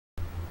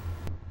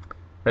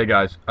Hey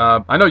guys,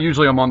 I know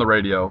usually I'm on the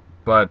radio,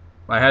 but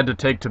I had to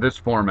take to this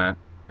format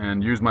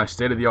and use my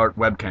state-of-the-art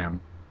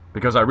webcam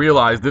because I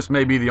realized this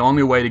may be the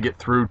only way to get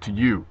through to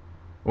you.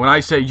 When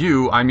I say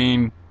you, I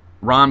mean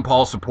Ron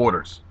Paul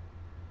supporters.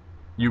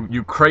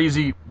 You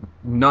crazy,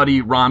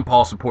 nutty Ron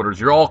Paul supporters.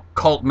 You're all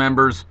cult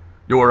members.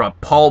 You're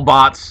Paul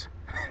bots.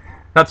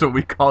 That's what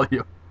we call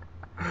you.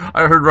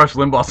 I heard Rush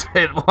Limbaugh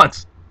say it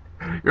once.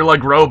 You're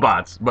like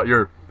robots, but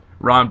you're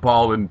Ron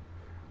Paul and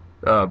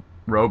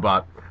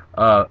robot.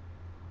 Uh,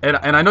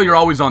 and I know you're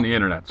always on the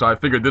internet, so I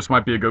figured this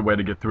might be a good way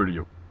to get through to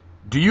you.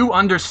 Do you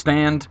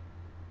understand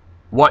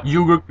what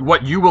you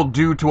will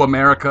do to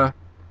America?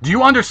 Do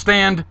you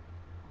understand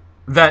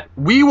that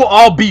we will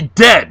all be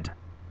dead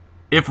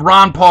if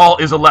Ron Paul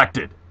is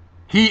elected?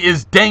 He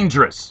is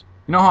dangerous.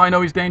 You know how I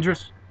know he's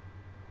dangerous?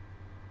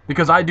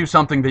 Because I do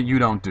something that you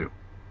don't do.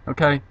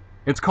 Okay?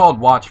 It's called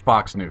watch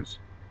Fox News.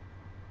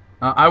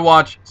 I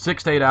watch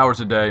 6 to 8 hours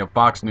a day of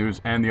Fox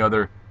News and the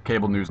other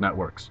cable news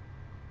networks.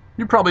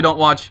 You probably don't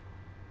watch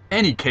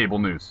any cable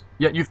news,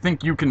 yet you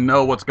think you can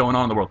know what's going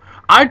on in the world.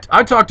 I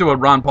talked to a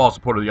Ron Paul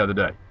supporter the other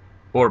day,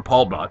 or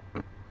Paul bot.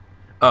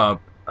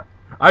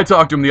 I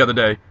talked to him the other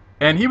day,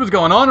 and he was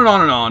going on and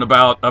on and on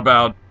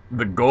about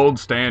the gold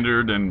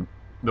standard and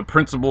the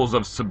principles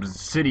of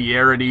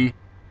subsidiarity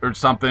or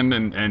something,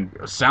 and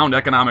sound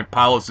economic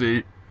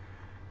policy.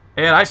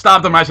 And I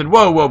stopped him and I said,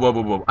 whoa, whoa, whoa,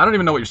 whoa, whoa. I don't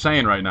even know what you're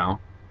saying right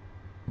now.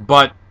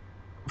 But,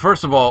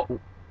 first of all,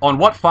 on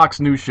what Fox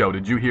News show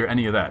did you hear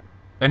any of that?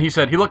 And he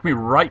said, he looked me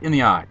right in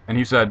the eye, and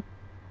he said,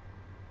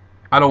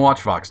 I don't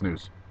watch Fox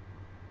News.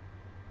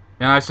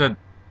 And I said,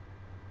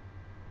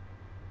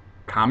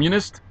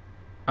 communist?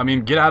 I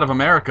mean, get out of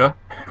America.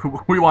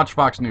 We watch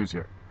Fox News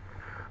here.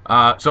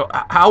 So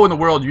how in the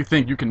world do you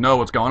think you can know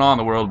what's going on in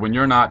the world when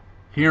you're not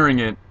hearing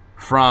it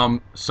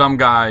from some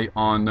guy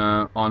on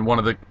one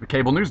of the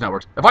cable news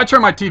networks? If I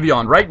turn my TV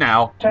on right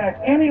now,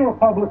 attack any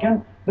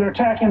Republican, they're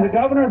attacking the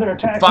governor, they're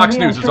attacking Fox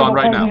me. News is on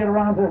right now.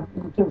 Around to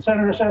the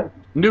senator.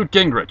 Newt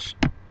Gingrich.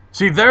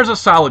 See, there's a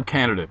solid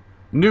candidate.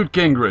 Newt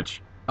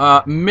Gingrich,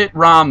 Mitt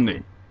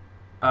Romney.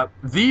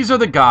 These are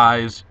the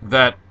guys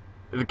that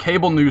the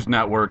cable news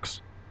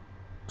networks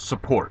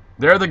support.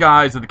 They're the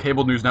guys that the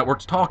cable news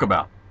networks talk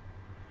about.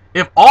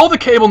 If all the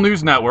cable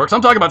news networks,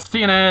 I'm talking about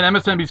CNN,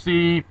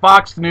 MSNBC,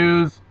 Fox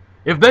News,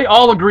 if they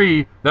all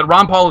agree that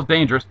Ron Paul is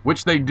dangerous,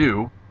 which they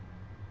do,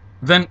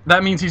 then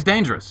that means he's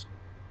dangerous.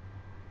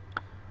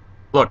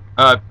 Look,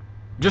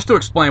 just to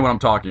explain what I'm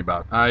talking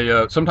about,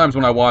 sometimes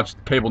when I watch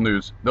cable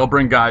news, they'll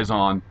bring guys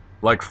on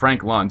like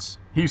Frank Luntz.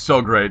 He's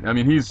so great. I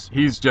mean, he has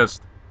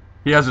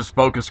his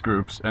focus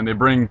groups, and they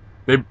bring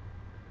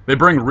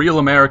real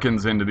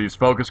Americans into these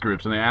focus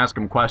groups, and they ask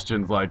them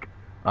questions like,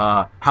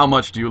 how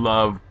much do you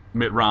love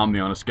Mitt Romney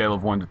on a scale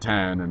of 1 to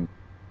 10,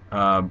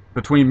 and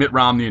between Mitt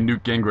Romney and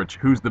Newt Gingrich,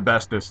 who's the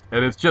bestest?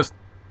 And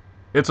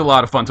it's a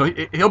lot of fun. So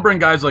he'll bring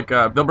guys like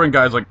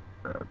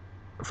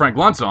Frank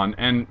Luntz on,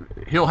 and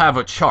he'll have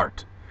a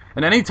chart.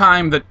 And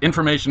anytime that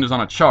information is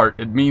on a chart,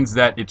 it means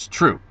that it's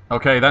true.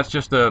 Okay, that's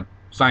just a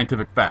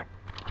scientific fact.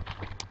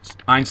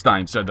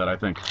 Einstein said that, I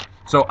think.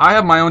 So I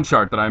have my own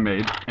chart that I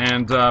made,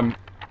 and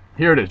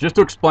here it is, just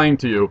to explain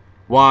to you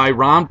why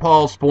Ron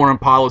Paul's foreign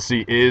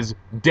policy is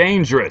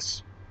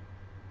dangerous.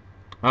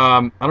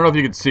 I don't know if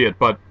you can see it,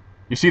 but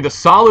you see the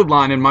solid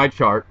line in my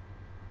chart,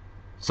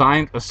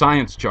 a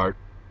science chart.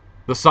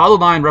 The solid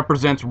line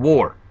represents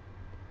war.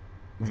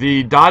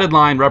 The dotted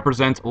line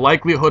represents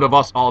likelihood of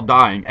us all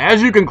dying.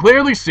 As you can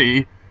clearly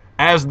see,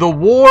 as the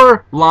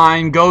war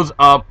line goes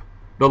up,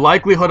 the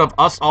likelihood of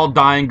us all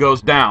dying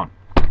goes down.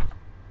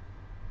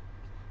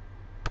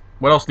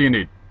 What else do you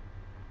need?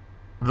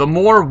 The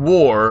more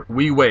war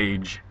we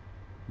wage,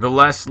 the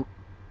less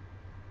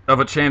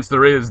of a chance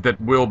there is that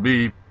we'll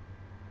be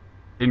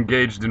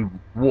engaged in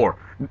war.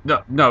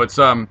 No, it's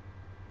Sean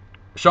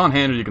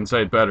Hannity can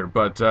say it better,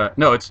 but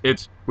no,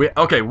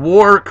 okay.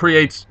 War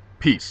creates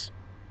peace.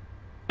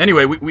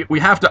 Anyway, we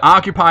have to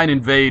occupy and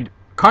invade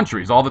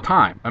countries all the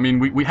time. I mean,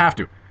 we have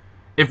to.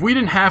 If we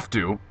didn't have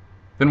to,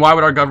 then why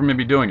would our government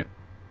be doing it?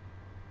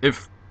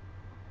 If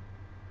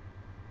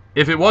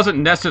it wasn't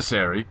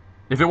necessary,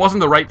 if it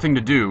wasn't the right thing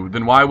to do,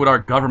 then why would our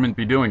government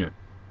be doing it?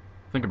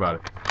 Think about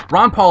it.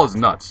 Ron Paul is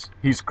nuts.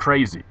 He's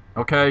crazy,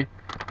 okay?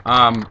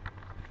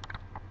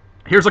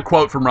 Here's a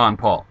quote from Ron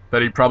Paul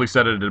that he probably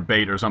said at a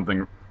debate or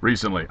something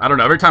recently. I don't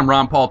know. Every time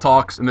Ron Paul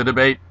talks in the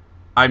debate,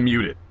 I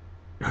mute it,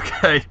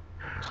 okay?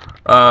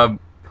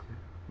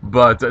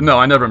 But no,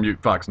 I never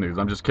mute Fox News.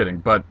 I'm just kidding.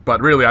 But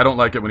really, I don't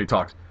like it when he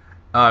talks.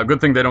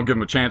 Good thing they don't give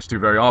him a chance to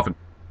very often.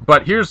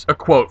 But here's a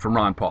quote from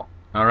Ron Paul.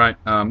 All right,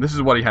 this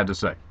is what he had to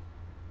say.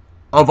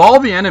 Of all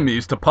the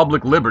enemies to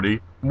public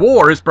liberty,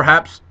 war is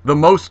perhaps the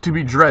most to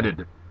be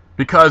dreaded,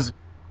 because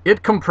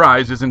it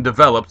comprises and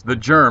develops the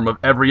germ of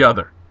every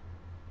other.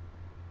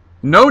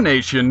 No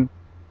nation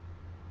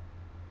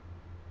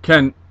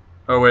can...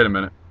 Oh, wait a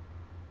minute.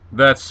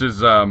 That's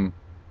his,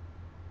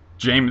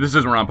 James... This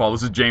isn't Ron Paul,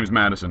 this is James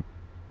Madison.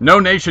 No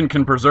nation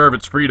can preserve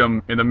its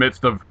freedom in the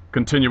midst of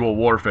continual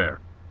warfare.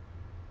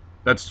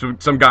 That's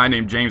some guy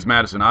named James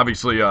Madison.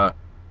 Obviously,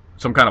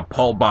 some kind of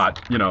Paul bot,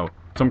 you know,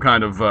 some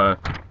kind of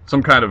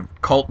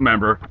cult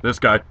member. This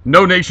guy.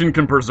 No nation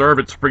can preserve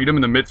its freedom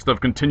in the midst of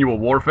continual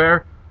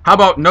warfare. How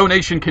about no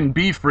nation can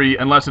be free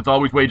unless it's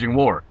always waging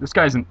war? This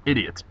guy's an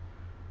idiot.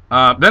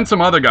 Then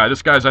some other guy.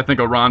 This guy's, I think,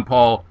 a Ron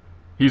Paul.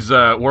 He's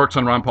works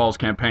on Ron Paul's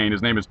campaign.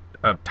 His name is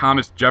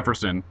Thomas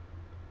Jefferson.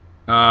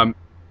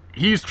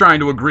 He's trying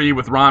to agree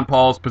with Ron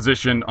Paul's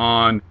position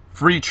on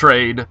free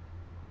trade,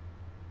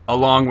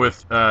 along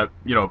with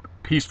you know,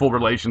 peaceful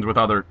relations with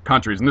other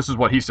countries. And this is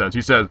what he says.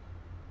 He says,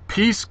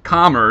 peace,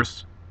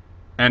 commerce,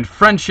 and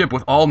friendship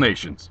with all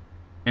nations,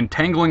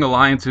 entangling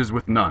alliances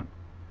with none.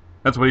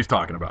 That's what he's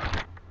talking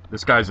about.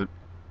 This guy's a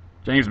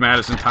James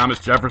Madison, Thomas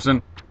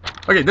Jefferson.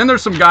 Okay, then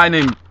there's some guy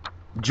named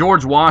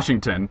George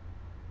Washington,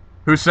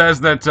 who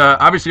says that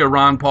obviously a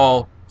Ron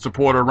Paul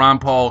supporter, Ron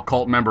Paul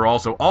cult member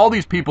also. All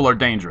these people are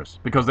dangerous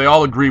because they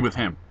all agree with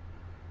him.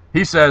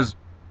 He says,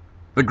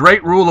 the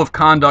great rule of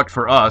conduct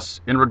for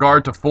us in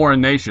regard to foreign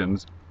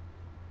nations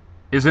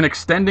is in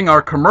extending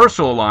our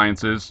commercial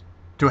alliances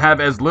to have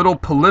as little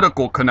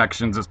political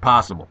connections as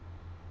possible.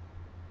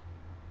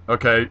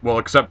 Okay, well,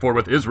 except for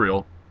with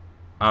Israel,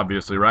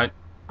 obviously, right?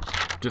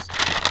 Just,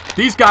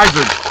 these guys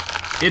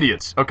are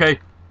idiots, okay?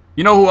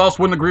 You know who else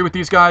wouldn't agree with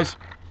these guys?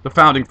 The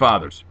Founding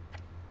Fathers.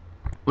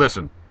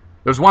 Listen,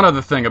 there's one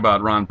other thing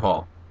about Ron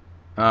Paul.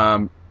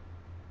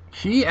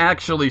 He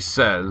actually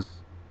says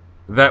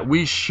that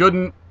we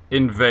shouldn't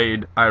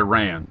invade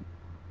Iran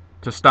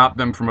to stop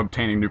them from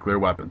obtaining nuclear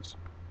weapons.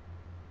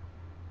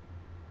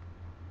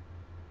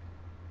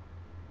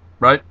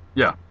 Right?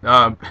 Yeah.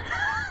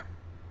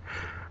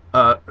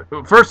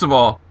 First of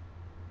all,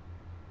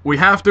 we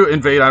have to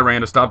invade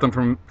Iran to stop them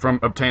from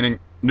obtaining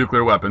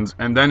nuclear weapons,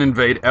 and then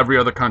invade every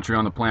other country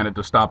on the planet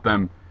to stop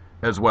them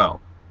as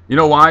well. You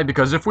know why?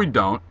 Because if we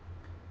don't,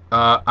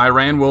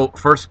 Iran will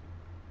first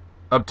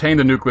obtain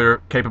the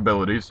nuclear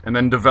capabilities and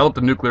then develop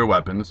the nuclear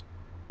weapons,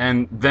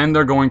 and then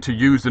they're going to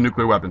use the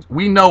nuclear weapons.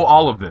 We know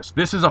all of this.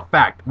 This is a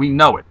fact. We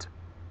know it.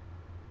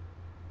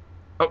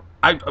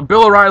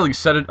 Bill O'Reilly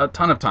said it a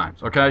ton of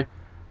times, okay?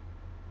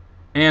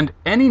 And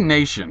any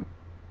nation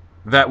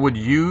that would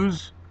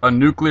use a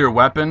nuclear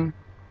weapon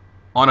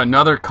on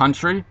another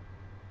country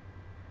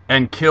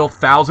and kill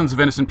thousands of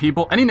innocent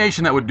people, any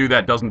nation that would do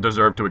that doesn't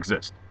deserve to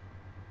exist.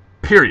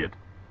 Period.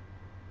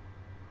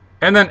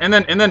 And then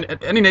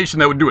any nation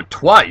that would do it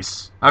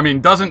twice, I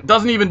mean,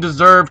 doesn't even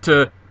deserve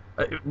to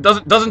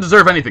doesn't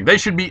deserve anything. They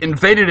should be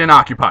invaded and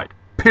occupied.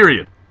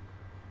 Period.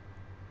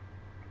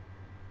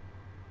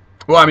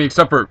 Well, I mean,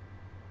 except for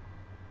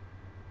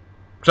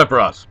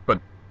us,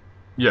 but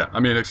yeah, I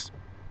mean,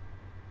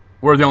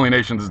 we're the only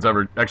nation that's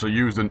ever actually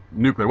used a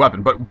nuclear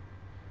weapon. But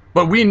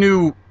we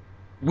know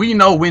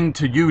when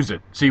to use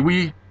it.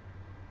 See,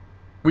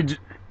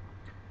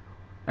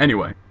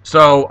 anyway.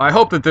 So I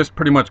hope that this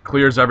pretty much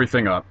clears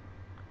everything up.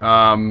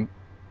 Ron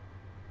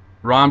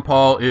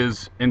Paul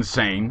is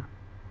insane,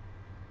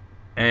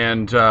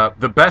 and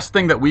the best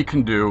thing that we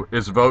can do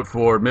is vote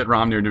for Mitt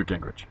Romney or Newt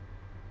Gingrich,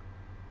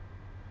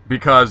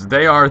 because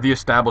they are the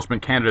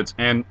establishment candidates,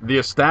 and the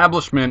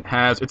establishment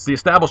it's the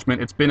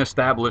establishment. It's been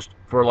established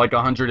for like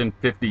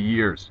 150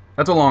 years.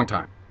 That's a long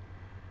time,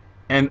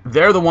 and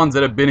they're the ones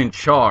that have been in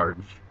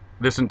charge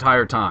this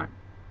entire time.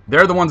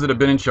 They're the ones that have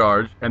been in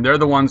charge, and they're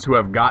the ones who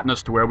have gotten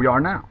us to where we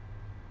are now.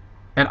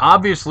 And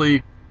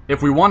obviously,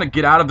 if we want to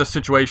get out of the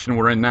situation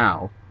we're in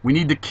now, we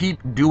need to keep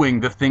doing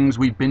the things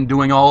we've been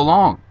doing all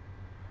along.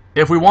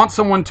 If we want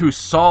someone to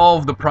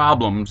solve the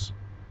problems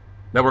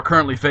that we're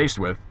currently faced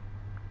with,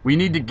 we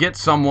need to get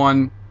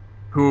someone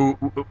who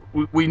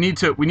we need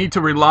to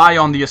rely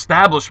on the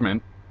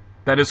establishment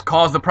that has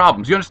caused the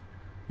problems. You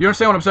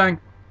understand what I'm saying?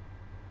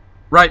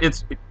 Right?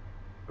 It's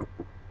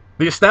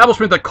the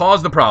establishment that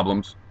caused the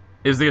problems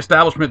is the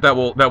establishment that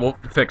will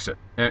fix it.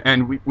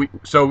 And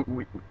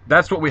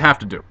that's what we have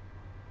to do.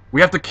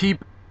 We have to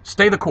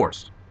stay the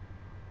course.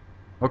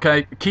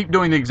 Okay? Keep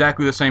doing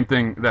exactly the same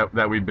thing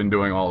that we've been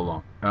doing all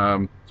along.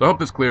 So I hope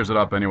this clears it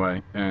up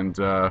anyway. And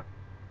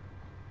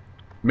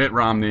Mitt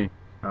Romney,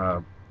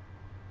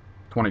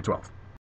 2012.